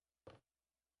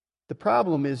 The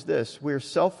problem is this: we're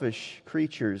selfish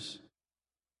creatures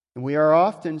and we are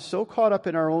often so caught up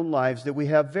in our own lives that we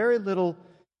have very little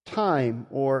time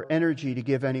or energy to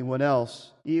give anyone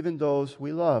else, even those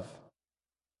we love.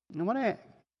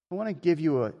 I want to give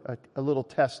you a little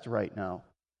test right now.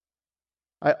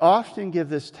 I often give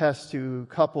this test to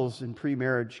couples in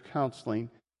pre-marriage counseling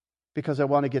because I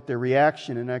want to get their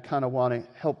reaction and I kind of want to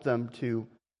help them to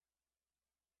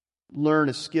learn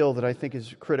a skill that I think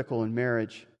is critical in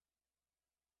marriage.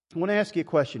 I want to ask you a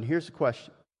question. Here's the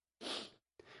question.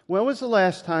 When was the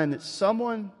last time that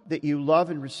someone that you love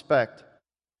and respect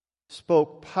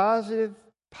spoke positive,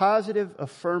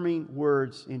 affirming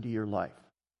words into your life?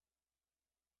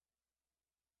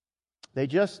 They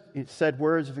just said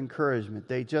words of encouragement.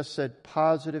 They just said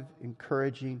positive,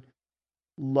 encouraging,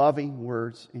 loving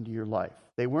words into your life.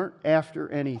 They weren't after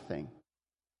anything.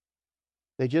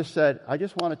 They just said, I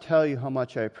just want to tell you how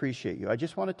much I appreciate you. I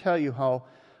just want to tell you how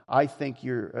I think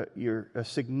you're a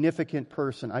significant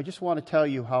person. I just want to tell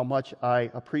you how much I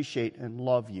appreciate and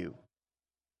love you,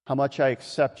 how much I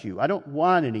accept you. I don't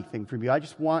want anything from you. I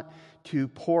just want to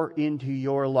pour into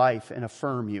your life and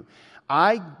affirm you.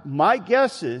 My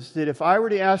guess is that if I were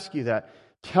to ask you that,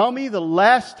 tell me the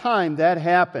last time that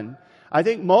happened, I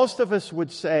think most of us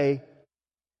would say,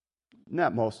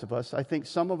 not most of us, I think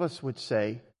some of us would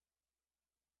say,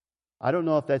 I don't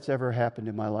know if that's ever happened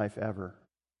in my life ever.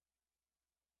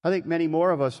 I think many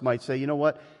more of us might say, you know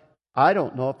what? I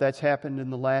don't know if that's happened in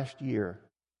the last year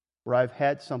where I've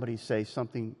had somebody say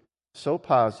something so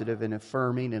positive and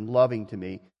affirming and loving to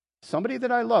me. Somebody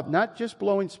that I love, not just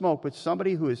blowing smoke, but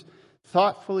somebody who is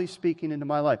thoughtfully speaking into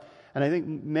my life. And I think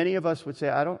many of us would say,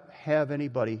 I don't have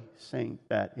anybody saying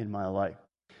that in my life.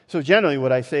 So generally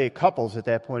what I say to couples at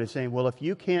that point is saying, well, if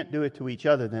you can't do it to each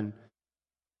other, then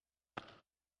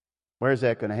where's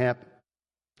that going to happen?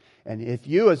 And if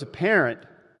you as a parent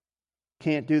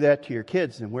can't do that to your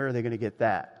kids, then where are they going to get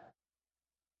that?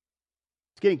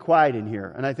 It's getting quiet in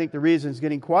here. And I think the reason it's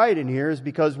getting quiet in here is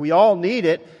because we all need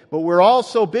it, but we're all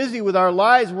so busy with our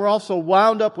lives, we're all so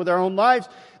wound up with our own lives,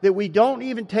 that we don't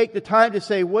even take the time to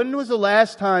say, when was the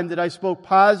last time that I spoke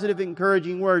positive,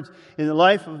 encouraging words in the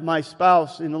life of my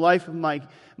spouse, in the life of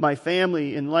my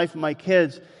family, in the life of my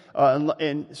kids,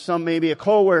 and some maybe a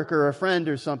coworker or a friend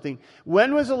or something.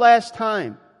 When was the last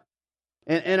time?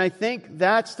 And I think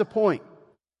that's the point.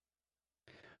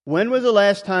 When was the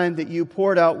last time that you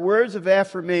poured out words of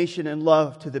affirmation and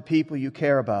love to the people you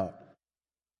care about?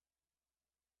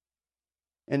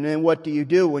 And then what do you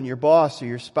do when your boss or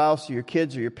your spouse or your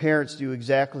kids or your parents do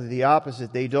exactly the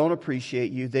opposite? They don't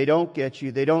appreciate you, they don't get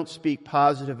you, they don't speak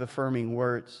positive, affirming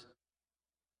words.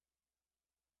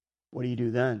 What do you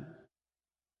do then?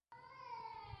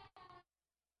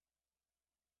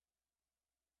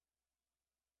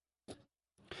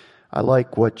 I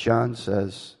like what John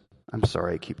says. I'm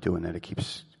sorry, I keep doing that. It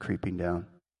keeps creeping down.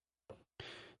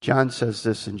 John says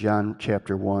this in John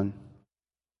chapter 1.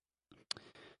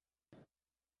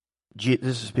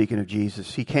 This is speaking of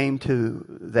Jesus. He came to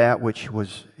that which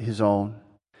was his own,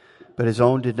 but his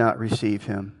own did not receive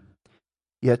him.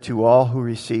 Yet to all who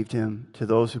received him, to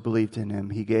those who believed in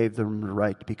him, he gave them the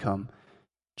right to become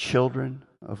children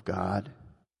of God.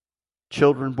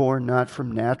 Children born not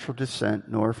from natural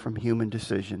descent, nor from human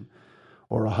decision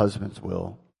or a husband's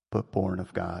will, but born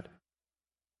of God.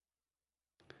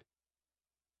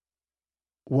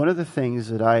 One of the things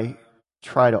that I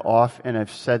try to and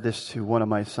I've said this to one of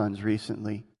my sons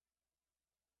recently,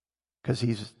 because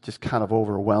he's just kind of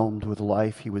overwhelmed with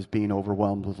life. He was being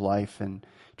overwhelmed with life and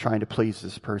trying to please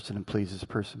this person and please this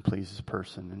person, please this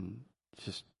person. And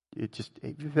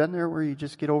have you been there where you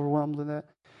just get overwhelmed with that?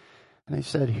 And I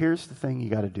said, here's the thing you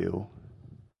got to do.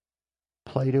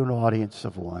 Play to an audience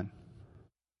of one.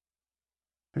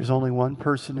 There's only one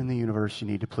person in the universe you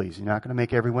need to please. You're not going to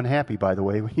make everyone happy, by the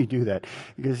way, when you do that.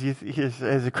 Because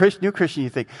as a new Christian, you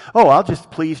think, oh, I'll just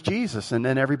please Jesus and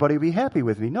then everybody will be happy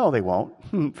with me. No, they won't.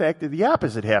 In fact, the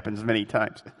opposite happens many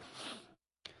times.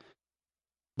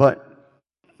 But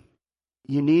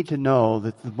you need to know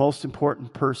that the most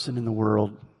important person in the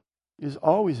world is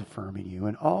always affirming you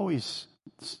and always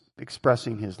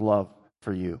expressing his love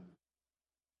for you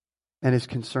and is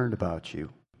concerned about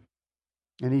you.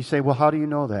 And you say, well, how do you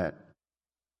know that?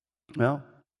 Well,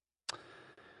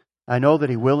 I know that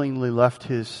he willingly left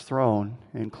his throne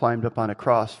and climbed up on a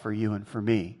cross for you and for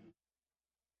me.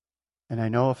 And I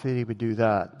know if he would do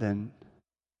that, then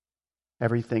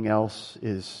everything else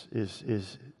is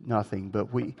nothing. But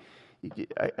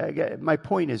my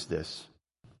point is this.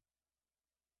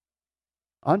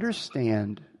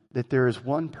 Understand that there is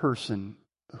one person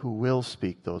who will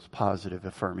speak those positive,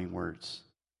 affirming words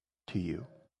to you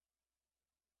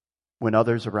when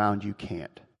others around you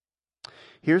can't.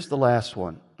 Here's the last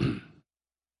one.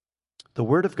 The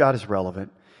Word of God is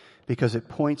relevant because it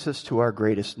points us to our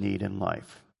greatest need in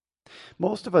life.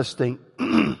 Most of us think,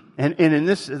 and in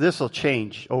this will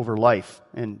change over life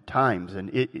and times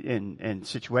and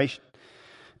situation.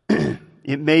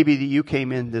 It may be that you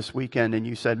came in this weekend and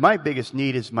you said, my biggest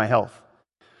need is my health.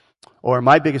 Or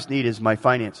my biggest need is my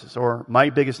finances. Or my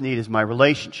biggest need is my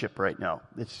relationship right now.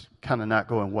 It's kind of not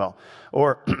going well.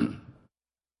 Or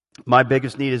my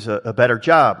biggest need is a better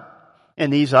job.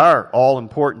 And these are all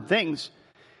important things.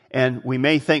 And we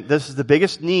may think this is the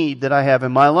biggest need that I have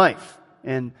in my life.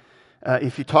 And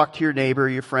if you talk to your neighbor,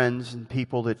 your friends, and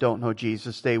people that don't know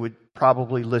Jesus, they would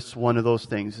probably list one of those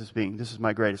things as being, this is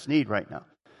my greatest need right now.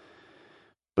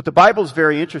 But the Bible is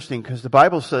very interesting because the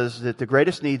Bible says that the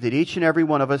greatest need that each and every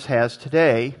one of us has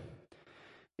today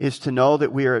is to know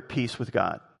that we are at peace with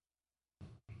God.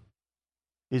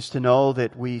 Is to know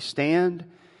that we stand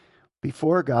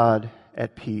before God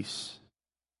at peace.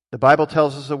 The Bible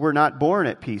tells us that we're not born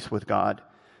at peace with God.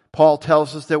 Paul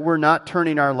tells us that we're not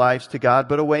turning our lives to God,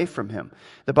 but away from Him.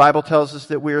 The Bible tells us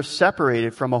that we are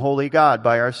separated from a holy God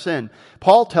by our sin.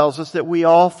 Paul tells us that we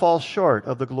all fall short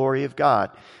of the glory of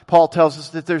God. Paul tells us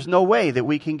that there's no way that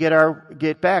we can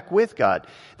get back with God.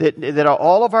 That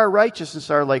all of our righteousness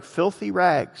are like filthy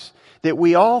rags. That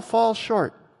we all fall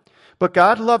short. But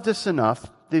God loved us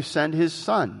enough to send His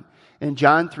Son. And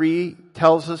John 3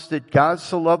 tells us that God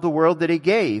so loved the world that He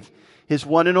gave His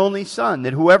one and only Son,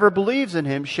 that whoever believes in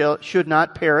Him should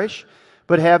not perish,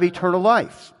 but have eternal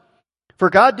life. For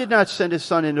God did not send His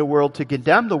Son into the world to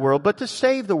condemn the world, but to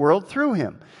save the world through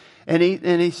Him. And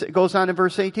he goes on in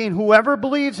verse 18, whoever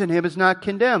believes in Him is not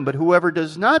condemned, but whoever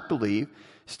does not believe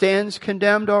stands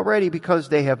condemned already, because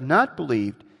they have not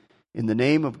believed in the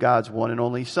name of God's one and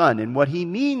only Son. And what he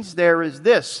means there is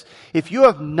this: if you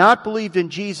have not believed in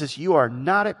Jesus, you are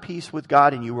not at peace with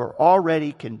God, and you are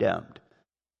already condemned.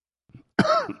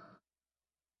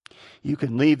 You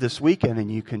can leave this weekend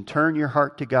and you can turn your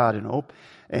heart to God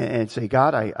and say,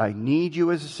 God, I need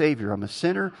you as a Savior. I'm a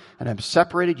sinner and I'm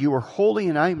separated. You are holy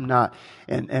and I'm not.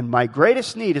 And my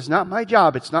greatest need is not my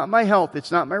job. It's not my health.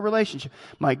 It's not my relationship.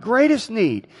 My greatest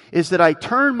need is that I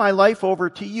turn my life over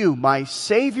to you, my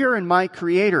Savior and my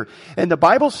Creator. And the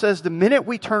Bible says the minute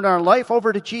we turn our life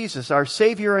over to Jesus, our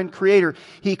Savior and Creator,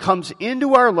 He comes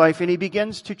into our life and He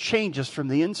begins to change us from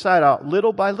the inside out,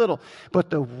 little by little.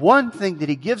 But the one thing that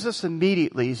He gives us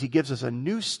immediately is He gives us a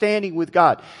new standing with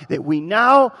God, that we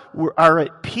now are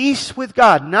at peace with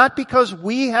God, not because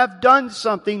we have done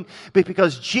something, but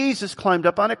because Jesus climbed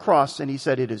up on a cross and He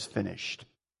said, it is finished.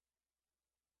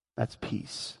 That's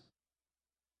peace.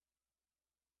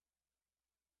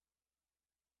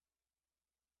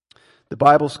 The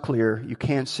Bible's clear. You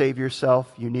can't save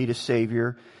yourself. You need a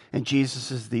Savior. And Jesus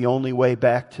is the only way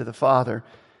back to the Father.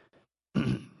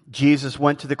 Jesus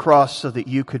went to the cross so that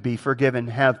you could be forgiven,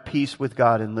 have peace with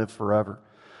God, and live forever.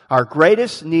 Our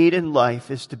greatest need in life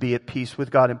is to be at peace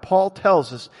with God. And Paul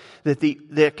tells us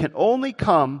that can only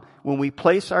come when we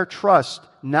place our trust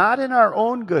not in our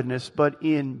own goodness, but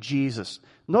in Jesus.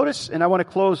 Notice, and I want to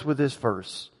close with this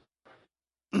verse.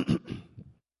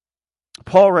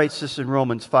 Paul writes this in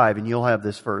Romans 5, and you'll have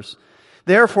this verse.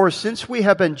 Therefore, since we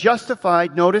have been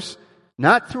justified, notice,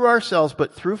 not through ourselves,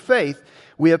 but through faith,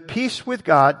 we have peace with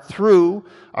God through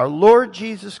our Lord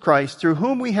Jesus Christ, through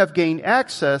whom we have gained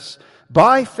access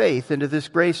by faith into this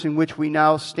grace in which we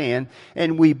now stand,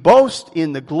 and we boast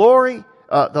in the glory,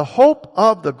 the hope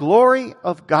of the glory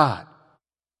of God.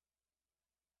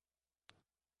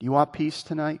 Do you want peace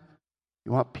tonight?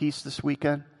 You want peace this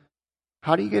weekend?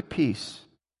 How do you get peace?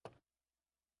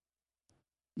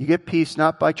 You get peace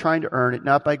not by trying to earn it,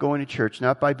 not by going to church,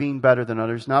 not by being better than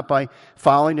others, not by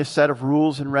following a set of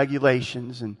rules and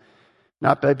regulations, and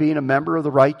not by being a member of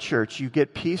the right church. You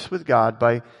get peace with God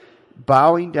by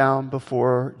bowing down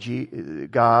before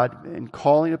God and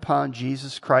calling upon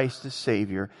Jesus Christ as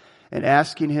Savior and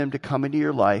asking Him to come into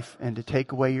your life and to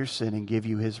take away your sin and give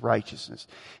you His righteousness.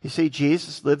 You see,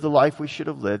 Jesus lived the life we should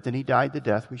have lived, and He died the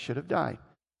death we should have died.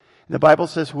 And the Bible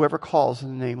says, whoever calls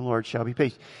in the name of the Lord shall be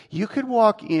saved. You could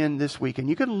walk in this week and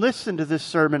you can listen to this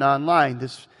sermon online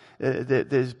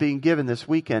that is being given this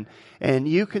weekend, and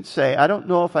you can say, I don't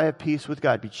know if I have peace with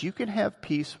God, but you can have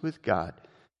peace with God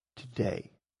today.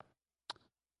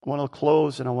 I want to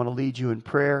close and I want to lead you in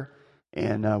prayer,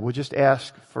 and we'll just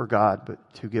ask for God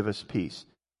to give us peace.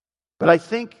 But I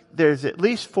think there's at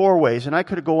least 4 ways, and I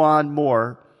could go on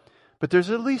more, but there's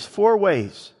at least 4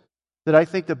 ways that I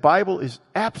think the Bible is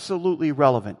absolutely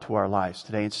relevant to our lives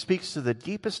today and speaks to the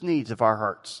deepest needs of our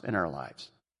hearts and our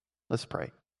lives. Let's pray.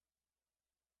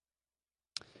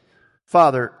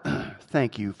 Father,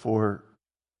 thank you for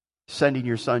sending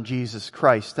your Son, Jesus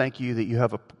Christ. Thank you that you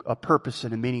have a purpose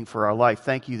and a meaning for our life.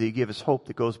 Thank you that you give us hope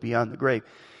that goes beyond the grave.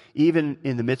 Even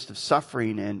in the midst of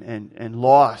suffering and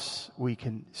loss, we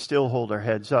can still hold our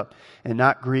heads up and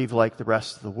not grieve like the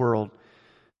rest of the world.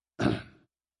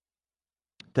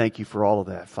 Thank you for all of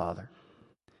that, Father.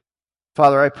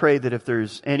 Father, I pray that if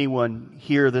there's anyone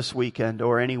here this weekend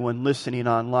or anyone listening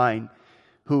online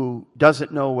who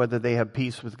doesn't know whether they have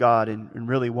peace with God and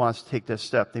really wants to take that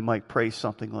step, they might pray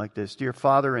something like this. Dear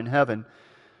Father in heaven,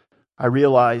 I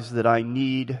realize that I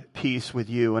need peace with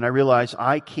you, and I realize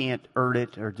I can't earn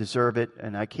it or deserve it,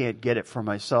 and I can't get it for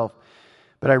myself.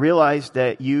 But I realized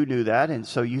that you knew that, and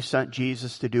so you sent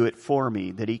Jesus to do it for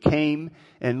me, that He came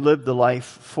and lived the life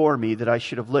for me that I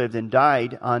should have lived and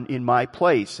died in my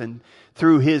place. And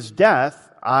through His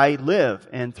death, I live,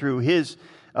 and through His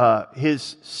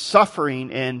His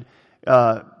suffering and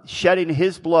shedding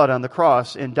His blood on the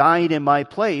cross and dying in my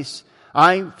place,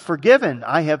 I'm forgiven.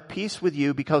 I have peace with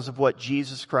you because of what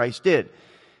Jesus Christ did.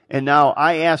 And now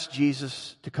I ask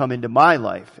Jesus to come into my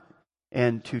life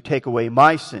and to take away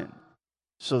my sin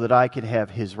so that I can have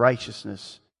His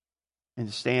righteousness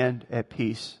and stand at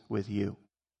peace with you.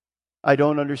 I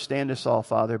don't understand this all,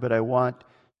 Father, but I want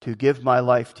to give my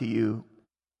life to you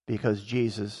because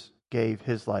Jesus gave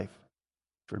His life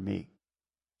for me.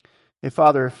 And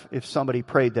Father, if somebody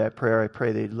prayed that prayer, I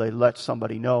pray they let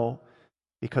somebody know,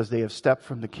 because they have stepped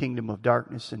from the kingdom of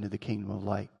darkness into the kingdom of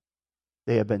light.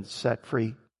 They have been set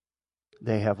free.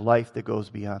 They have life that goes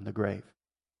beyond the grave.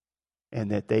 And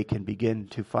that they can begin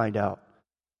to find out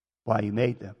why you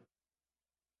made them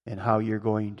and how you're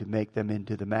going to make them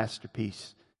into the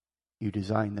masterpiece you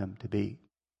designed them to be.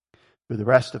 For the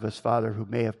rest of us, Father, who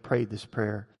may have prayed this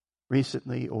prayer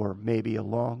recently or maybe a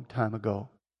long time ago,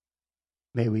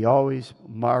 may we always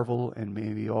marvel and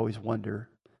may we always wonder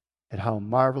at how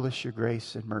marvelous your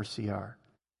grace and mercy are,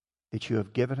 that you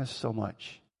have given us so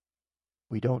much.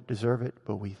 We don't deserve it,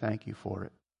 but we thank you for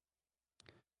it.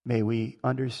 May we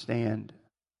understand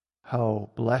how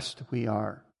blessed we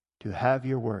are to have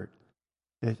your word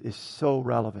that is so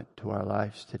relevant to our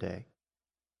lives today.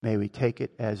 May we take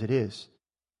it as it is,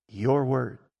 your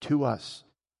word to us,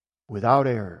 without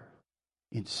error,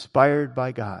 inspired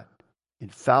by God,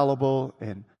 infallible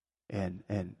and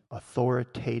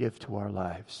authoritative to our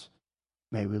lives.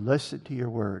 May we listen to your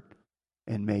word,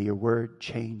 and may your word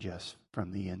change us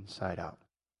from the inside out.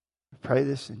 We pray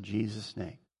this in Jesus'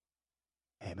 name.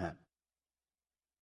 Amen.